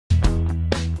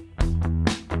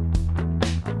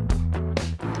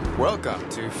Welcome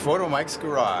to Photo Mike's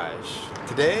Garage.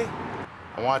 Today,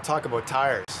 I want to talk about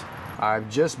tires. I've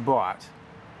just bought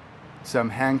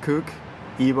some Hankook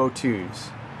Evo 2s.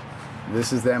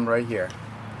 This is them right here.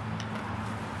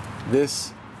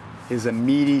 This is a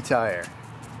meaty tire.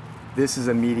 This is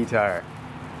a meaty tire.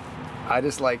 I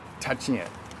just like touching it.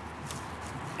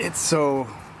 It's so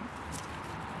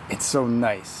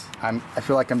nice. I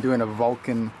feel like I'm doing a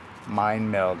Vulcan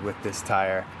mind meld with this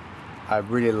tire. I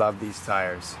really love these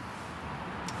tires.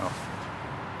 Oh.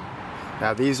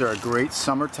 Now these are a great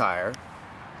summer tire,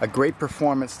 a great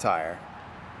performance tire,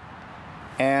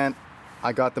 and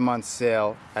I got them on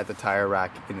sale at the tire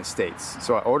rack in the States.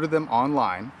 So I ordered them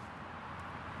online.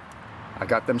 I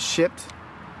got them shipped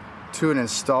to an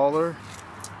installer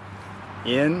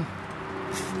in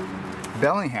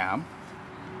Bellingham,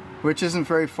 which isn't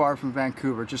very far from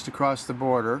Vancouver, just across the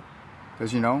border,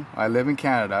 because you know, I live in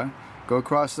Canada. Go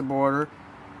across the border,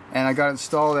 and I got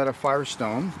installed at a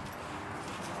Firestone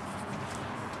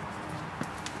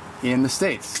in the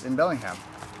States, in Bellingham.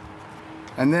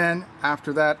 And then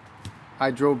after that,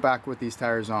 I drove back with these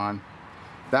tires on.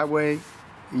 That way,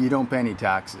 you don't pay any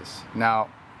taxes. Now,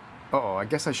 I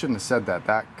guess I shouldn't have said that.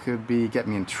 That could get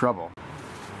me in trouble.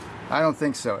 I don't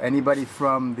think so. Anybody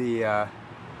from the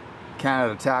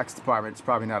Canada Tax Department is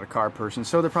probably not a car person,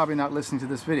 so they're probably not listening to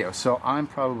this video, so I'm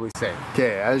probably safe.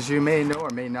 Okay, as you may know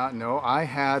or may not know, I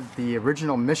had the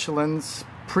original Michelin's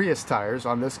Prius tires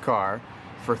on this car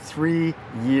for 3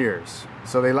 years.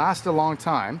 So they last a long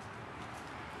time.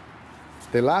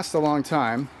 They last a long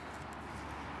time,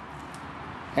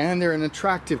 and they're an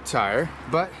attractive tire,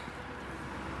 but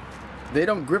they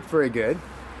don't grip very good,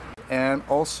 and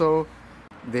also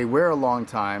they wear a long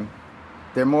time.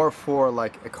 They're more for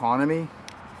like economy,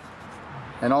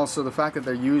 and also the fact that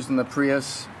they're used in the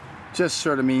Prius just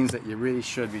sort of means that you really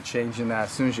should be changing that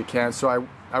as soon as you can. So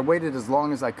I waited as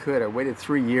long as I could. I waited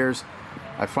 3 years.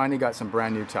 I finally got some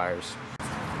brand new tires.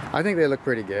 I think they look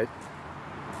pretty good.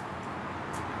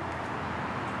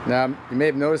 Now you may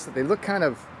have noticed that they look kind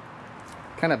of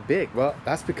big. Well,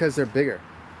 that's because they're bigger.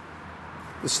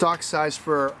 The stock size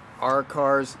for our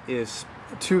cars is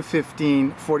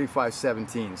 215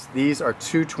 45/17s. These are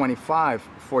 225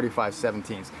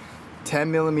 45/17s,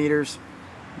 10 millimeters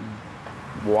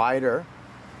wider,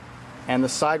 and the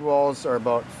sidewalls are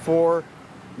about 4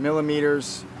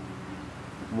 millimeters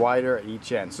wider at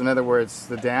each end. So in other words,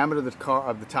 the diameter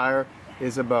of the tire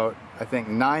is about, I think,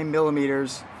 9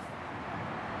 millimeters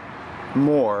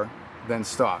more than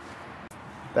stock.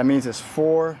 That means it's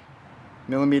 4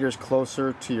 millimeters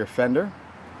closer to your fender.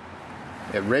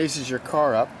 It raises your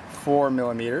car up 4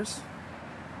 millimeters,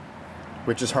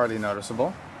 which is hardly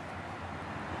noticeable.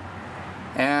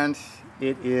 And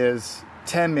it is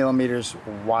 10 millimeters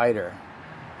wider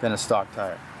than a stock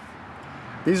tire.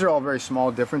 These are all very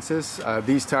small differences.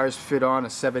 These tires fit on a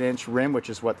 7-inch rim, which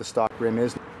is what the stock rim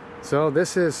is. So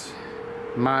this is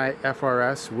my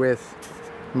FRS with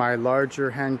my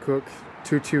larger Hankook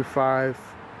 225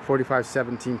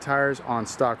 45/17 tires on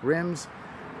stock rims,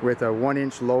 with a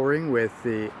 1-inch lowering with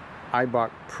the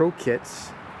Ibach Pro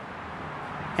kits,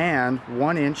 and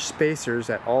 1-inch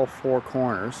spacers at all 4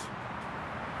 corners.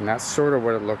 And that's sort of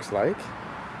what it looks like.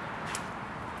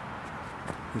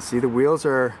 You see the wheels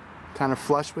are kind of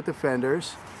flush with the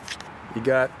fenders. You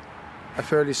got a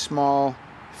fairly small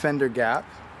fender gap.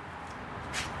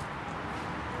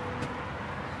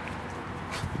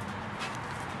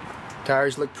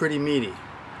 Tires look pretty meaty.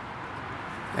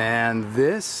 And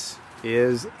this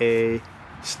is a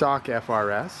stock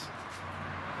FRS.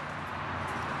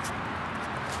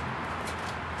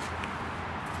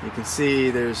 You can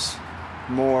see there's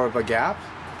more of a gap.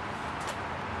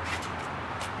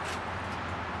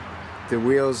 The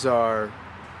wheels are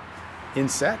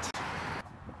inset.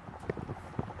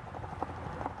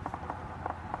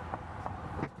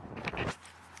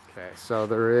 Okay, so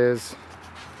there is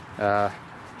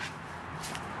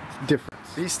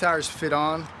difference. These tires fit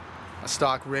on a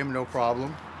stock rim, no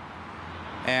problem,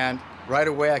 and right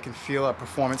away I can feel a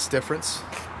performance difference.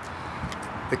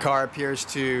 The car appears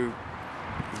to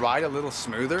ride a little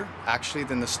smoother actually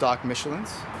than the stock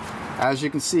Michelin's. As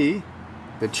you can see,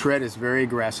 the tread is very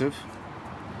aggressive.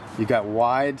 You got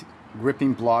wide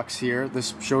gripping blocks here.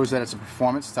 This shows that it's a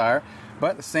performance tire,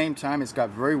 but at the same time it's got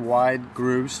very wide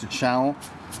grooves to channel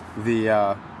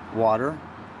the water.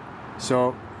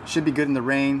 So should be good in the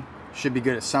rain, should be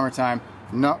good at summertime.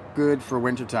 Not good for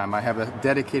wintertime. I have a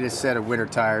dedicated set of winter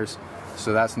tires,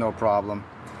 so that's no problem.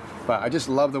 But I just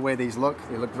love the way these look.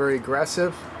 They look very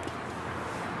aggressive,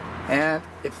 and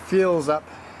it fills up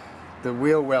the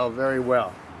wheel well very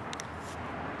well.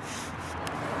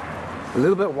 A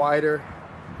little bit wider,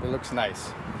 it looks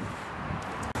nice.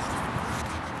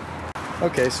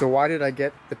 Okay, so why did I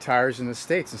get the tires in the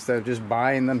States instead of just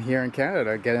buying them here in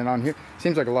Canada, getting on here?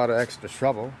 Seems like a lot of extra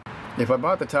trouble. If I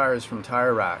bought the tires from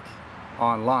Tire Rack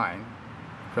online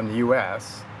from the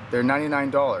US, they're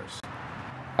 $99.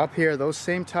 Up here, those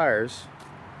same tires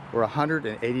were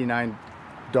 $189.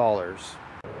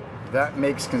 That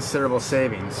makes considerable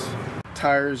savings.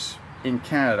 Tires in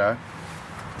Canada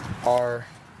are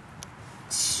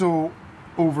so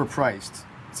overpriced.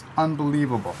 It's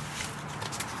unbelievable.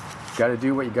 Gotta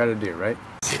do what you gotta do, right?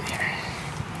 Let's see here.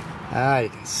 You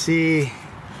can see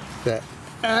that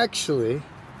actually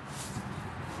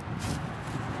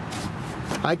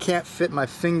I can't fit my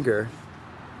finger.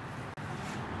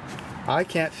 I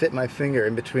can't fit my finger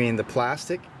in between the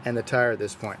plastic and the tire at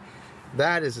this point.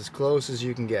 That is as close as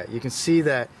you can get. You can see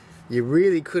that you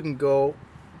really couldn't go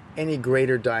any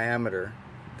greater diameter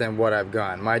than what I've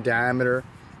gone. My diameter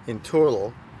in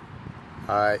total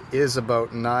is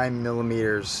about 9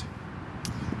 millimeters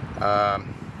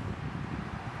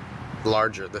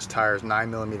larger. This tire is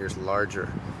 9 millimeters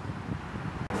larger.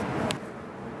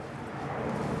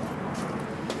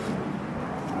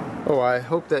 Oh, I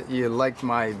hope that you liked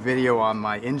my video on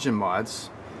my engine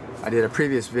mods. I did a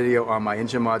previous video on my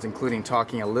engine mods, including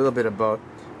talking a little bit about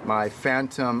my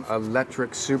Phantom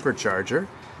electric supercharger.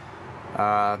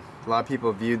 A lot of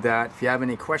people viewed that. If you have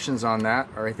any questions on that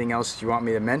or anything else you want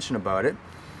me to mention about it,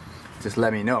 just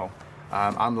let me know.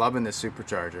 I'm loving this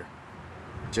supercharger.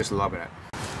 Just loving it.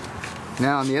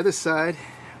 Now on the other side,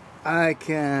 I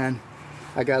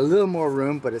got a little more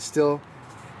room, but it's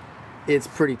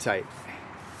pretty tight.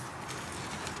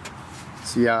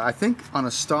 So yeah, I think on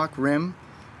a stock rim,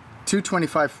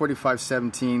 225, 45,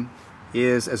 17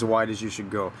 is as wide as you should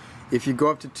go. If you go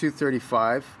up to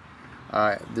 235,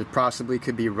 there possibly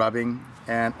could be rubbing,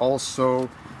 and also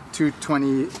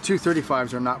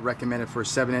 235s are not recommended for a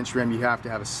 7-inch rim. You have to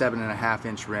have a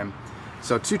 7.5-inch rim.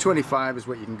 So 225 is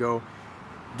what you can go.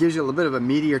 Gives you a little bit of a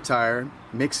meatier tire,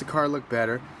 makes the car look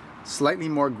better, slightly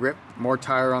more grip, more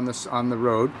tire on the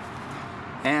road,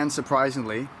 and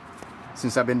surprisingly,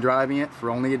 since I've been driving it for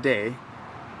only a day,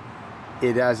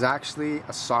 it has actually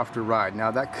a softer ride.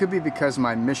 Now that could be because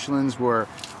my Michelins were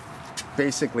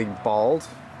basically bald,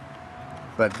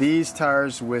 but these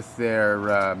tires with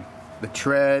their the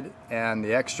tread and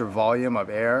the extra volume of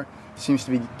air seems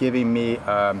to be giving me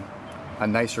a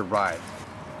nicer ride.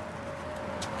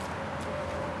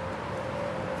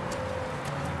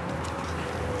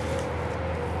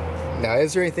 Now,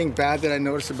 is there anything bad that I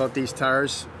noticed about these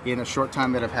tires in a short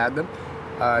time that I've had them?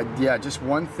 Yeah, just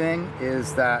one thing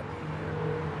is that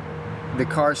the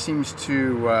car seems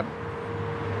to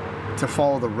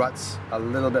follow the ruts a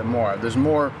little bit more. There's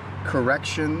more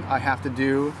correction I have to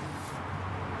do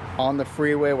on the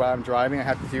freeway while I'm driving. I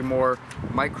have to do more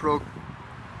micro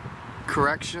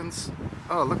corrections.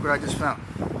 Oh, look what I just found.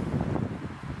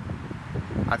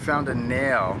 I found a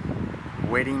nail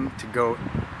waiting to go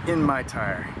in my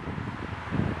tire.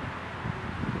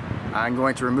 I'm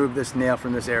going to remove this nail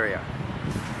from this area.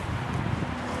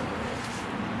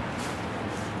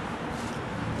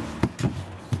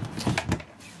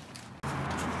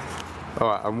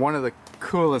 Oh, one of the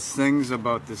coolest things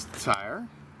about this tire,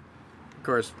 of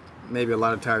course, maybe a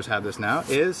lot of tires have this now,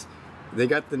 is they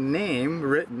got the name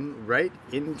written right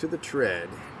into the tread.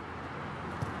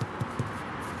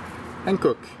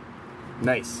 Hankook.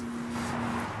 Nice.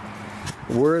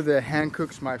 Were the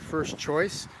Hankooks my first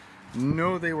choice?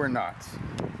 No, they were not.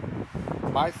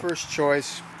 My first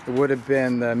choice would have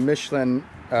been the Michelin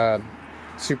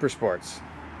Super Sports.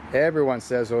 Everyone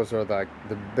says those are the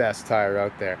best tire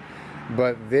out there,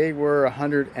 but they were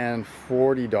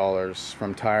 $140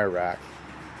 from Tire Rack.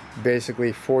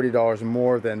 Basically $40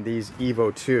 more than these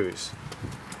Evo 2s.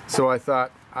 So I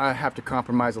thought I have to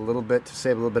compromise a little bit to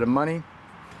save a little bit of money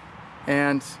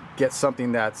and get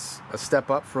something that's a step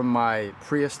up from my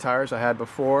Prius tires I had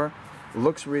before.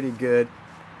 Looks really good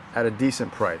at a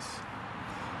decent price.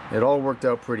 It all worked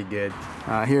out pretty good.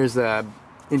 Here's the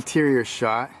interior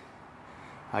shot.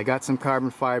 I got some carbon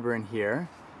fiber in here,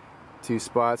 2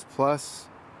 spots plus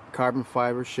carbon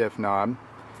fiber shift knob.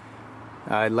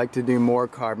 I'd like to do more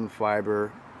carbon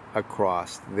fiber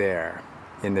across there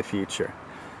in the future.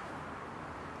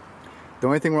 The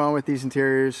only thing wrong with these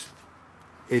interiors,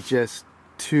 it's just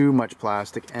too much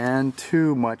plastic and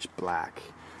too much black.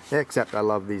 Except I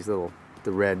love these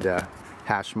the red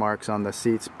hash marks on the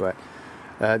seats, but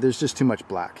there's just too much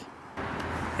black.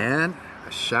 And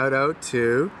a shout out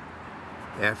to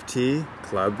FT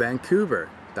Club Vancouver.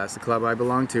 That's the club I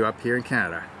belong to up here in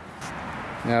Canada.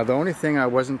 Now the only thing I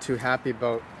wasn't too happy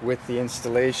about with the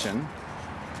installation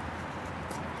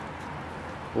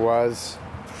was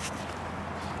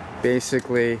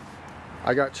basically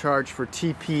I got charged for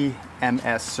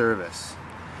TPMS service.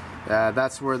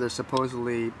 That's where they're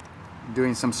supposedly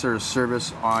doing some sort of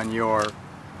service on your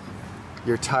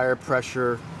tire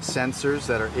pressure sensors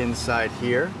that are inside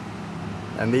here.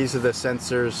 And these are the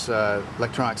sensors,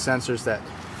 electronic sensors that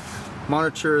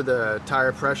monitor the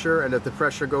tire pressure, and if the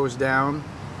pressure goes down,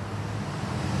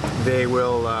 they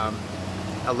will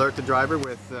alert the driver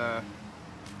with a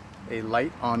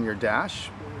light on your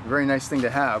dash. Very nice thing to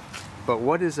have. But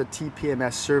what is a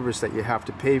TPMS service that you have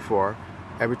to pay for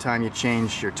every time you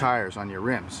change your tires on your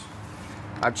rims?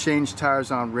 I've changed tires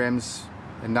on rims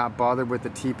and not bothered with the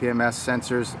TPMS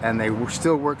sensors, and they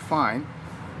still work fine.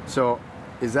 So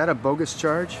is that a bogus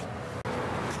charge?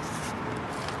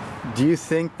 Do you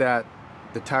think that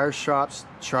the tire shops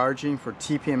charging for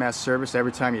TPMS service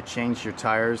every time you change your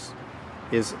tires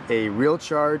is a real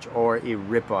charge or a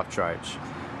rip-off charge?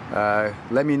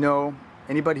 Let me know.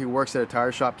 Anybody who works at a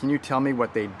tire shop, can you tell me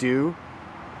what they do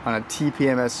on a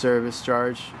TPMS service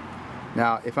charge?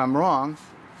 Now, if I'm wrong,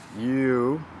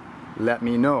 you let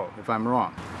me know if I'm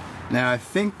wrong. Now, I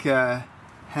think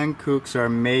Hankooks are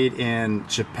made in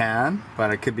Japan,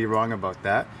 but I could be wrong about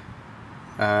that.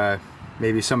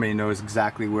 Maybe somebody knows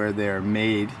exactly where they're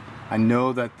made. I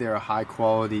know that they're a high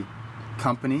quality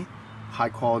company, high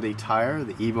quality tire.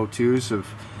 The Evo 2s have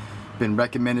been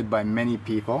recommended by many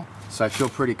people, so I feel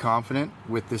pretty confident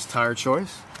with this tire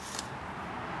choice.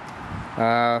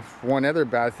 One other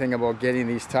bad thing about getting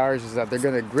these tires is that they're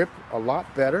going to grip a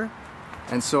lot better,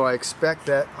 and so I expect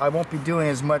that I won't be doing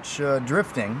as much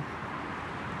drifting.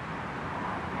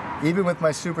 Even with my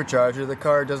supercharger, the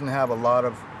car doesn't have a lot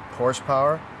of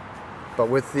horsepower, but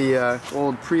with the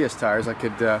old Prius tires, I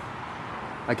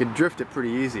could drift it pretty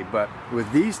easy. But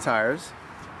with these tires,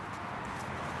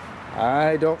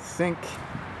 I don't think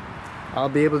I'll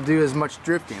be able to do as much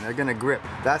drifting. They're going to grip.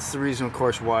 That's the reason, of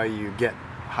course, why you get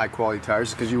high quality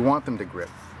tires, because you want them to grip.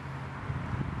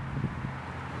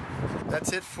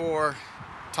 That's it for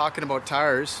talking about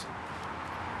tires.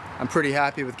 I'm pretty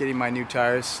happy with getting my new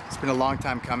tires. It's been a long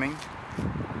time coming.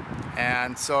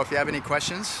 And so if you have any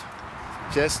questions,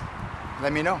 just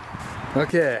let me know.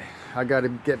 Okay, I got to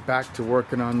get back to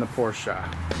working on the Porsche.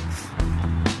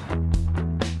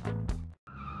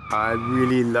 I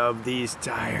really love these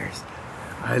tires.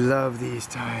 I love these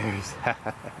tires.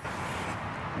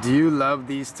 Do you love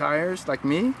these tires like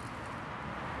me?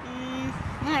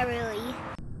 Not really.